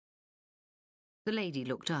The lady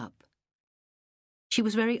looked up. She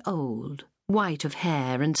was very old, white of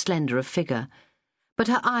hair and slender of figure, but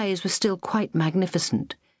her eyes were still quite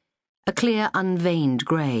magnificent, a clear, unveined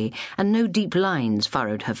grey, and no deep lines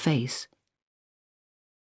furrowed her face.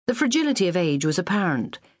 The fragility of age was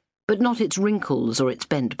apparent, but not its wrinkles or its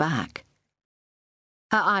bent back.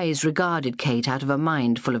 Her eyes regarded Kate out of a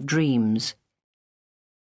mind full of dreams.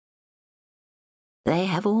 "They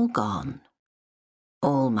have all gone,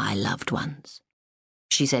 all my loved ones,"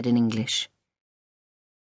 she said in English.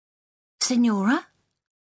 "Signora?"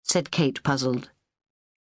 said Kate, puzzled.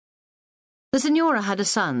 The signora had a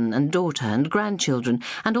son and daughter and grandchildren,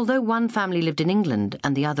 and although one family lived in England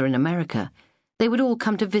and the other in America, they would all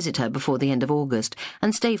come to visit her before the end of August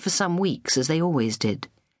and stay for some weeks, as they always did.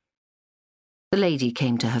 The lady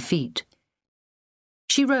came to her feet.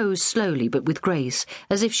 She rose slowly but with grace,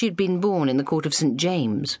 as if she had been born in the court of St.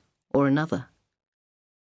 James, or another.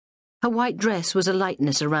 Her white dress was a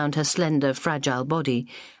lightness around her slender, fragile body,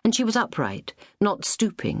 and she was upright, not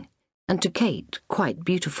stooping, and to Kate quite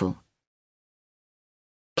beautiful.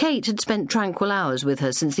 Kate had spent tranquil hours with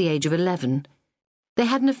her since the age of 11. They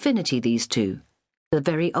had an affinity, these two, the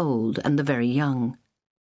very old and the very young.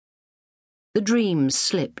 The dreams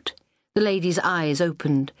slipped, the lady's eyes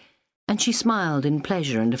opened, and she smiled in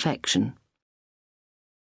pleasure and affection.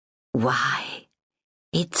 "Why,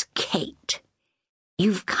 it's Kate.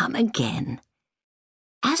 You've come again.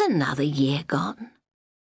 Has another year gone?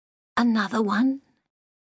 Another one?"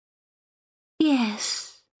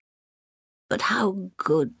 "Yes. But how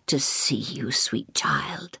good to see you, sweet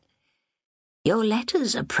child. Your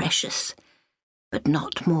letters are precious, but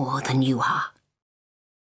not more than you are."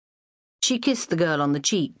 She kissed the girl on the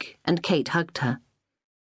cheek, and Kate hugged her.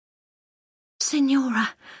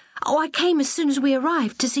 "Signora, I came as soon as we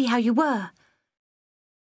arrived to see how you were."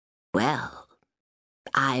 "Well,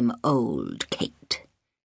 I'm old, Kate.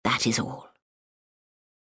 That is all."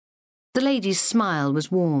 The lady's smile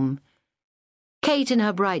was warm. Kate in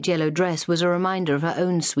her bright yellow dress was a reminder of her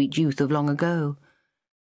own sweet youth of long ago.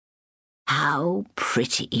 "How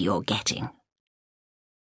pretty you're getting.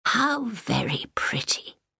 How very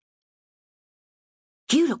pretty."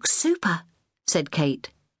 "You look super," said Kate.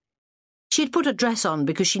 She had put a dress on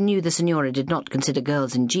because she knew the signora did not consider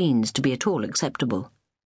girls in jeans to be at all acceptable.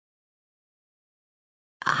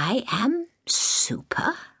 "I am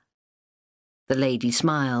super?" The lady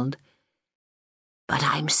smiled. "But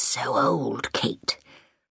I'm so old, Kate.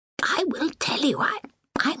 I will tell you,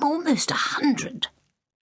 I'm almost 100.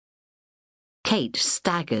 Kate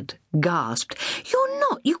staggered, gasped. "You're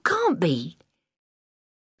not, you can't be."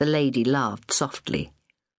 The lady laughed softly.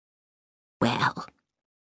 "Well,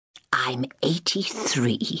 I'm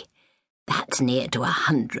 83. That's near to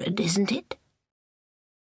 100, isn't it?"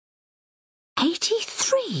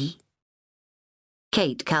 83?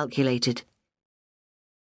 Kate calculated.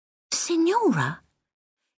 "Signora,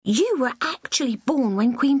 you were actually born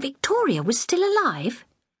when Queen Victoria was still alive?"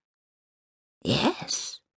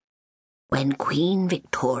 "Yes. When Queen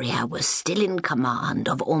Victoria was still in command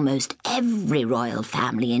of almost every royal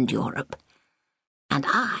family in Europe. And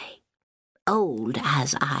I, old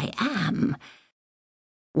as I am,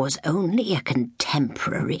 was only a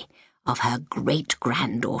contemporary of her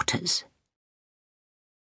great-granddaughters.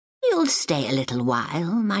 You'll stay a little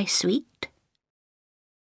while, my sweet?"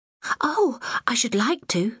 "Oh, I should like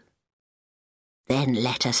to." "Then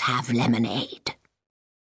let us have lemonade."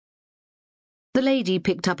 The lady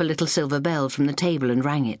picked up a little silver bell from the table and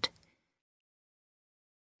rang it.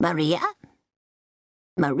 "Maria?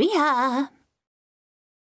 Maria?"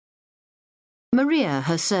 Maria,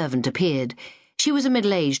 her servant, appeared. She was a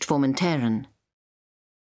middle-aged Formenteran.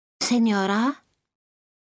 "Signora?"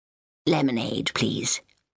 "Lemonade, please.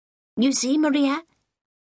 You see, Maria,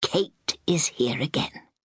 Kate is here again."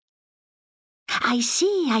 I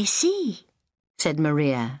see," said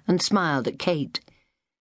Maria, and smiled at Kate.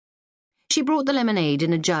 She brought the lemonade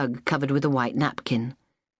in a jug covered with a white napkin.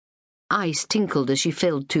 Ice tinkled as she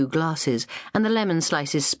filled 2 glasses, and the lemon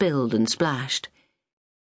slices spilled and splashed.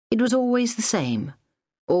 It was always the same,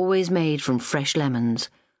 always made from fresh lemons,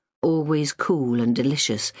 always cool and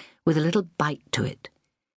delicious, with a little bite to it.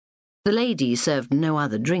 The lady served no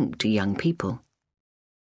other drink to young people.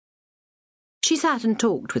 She sat and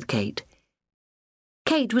talked with Kate.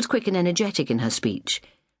 Kate was quick and energetic in her speech,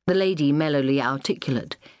 the lady mellowly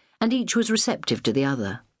articulate, and each was receptive to the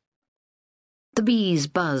other. The bees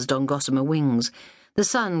buzzed on gossamer wings, the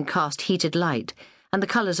sun cast heated light, and the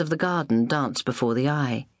colours of the garden danced before the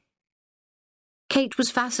eye. Kate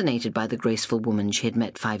was fascinated by the graceful woman she had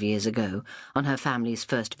met 5 years ago on her family's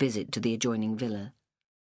first visit to the adjoining villa.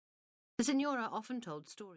 The signora often told stories.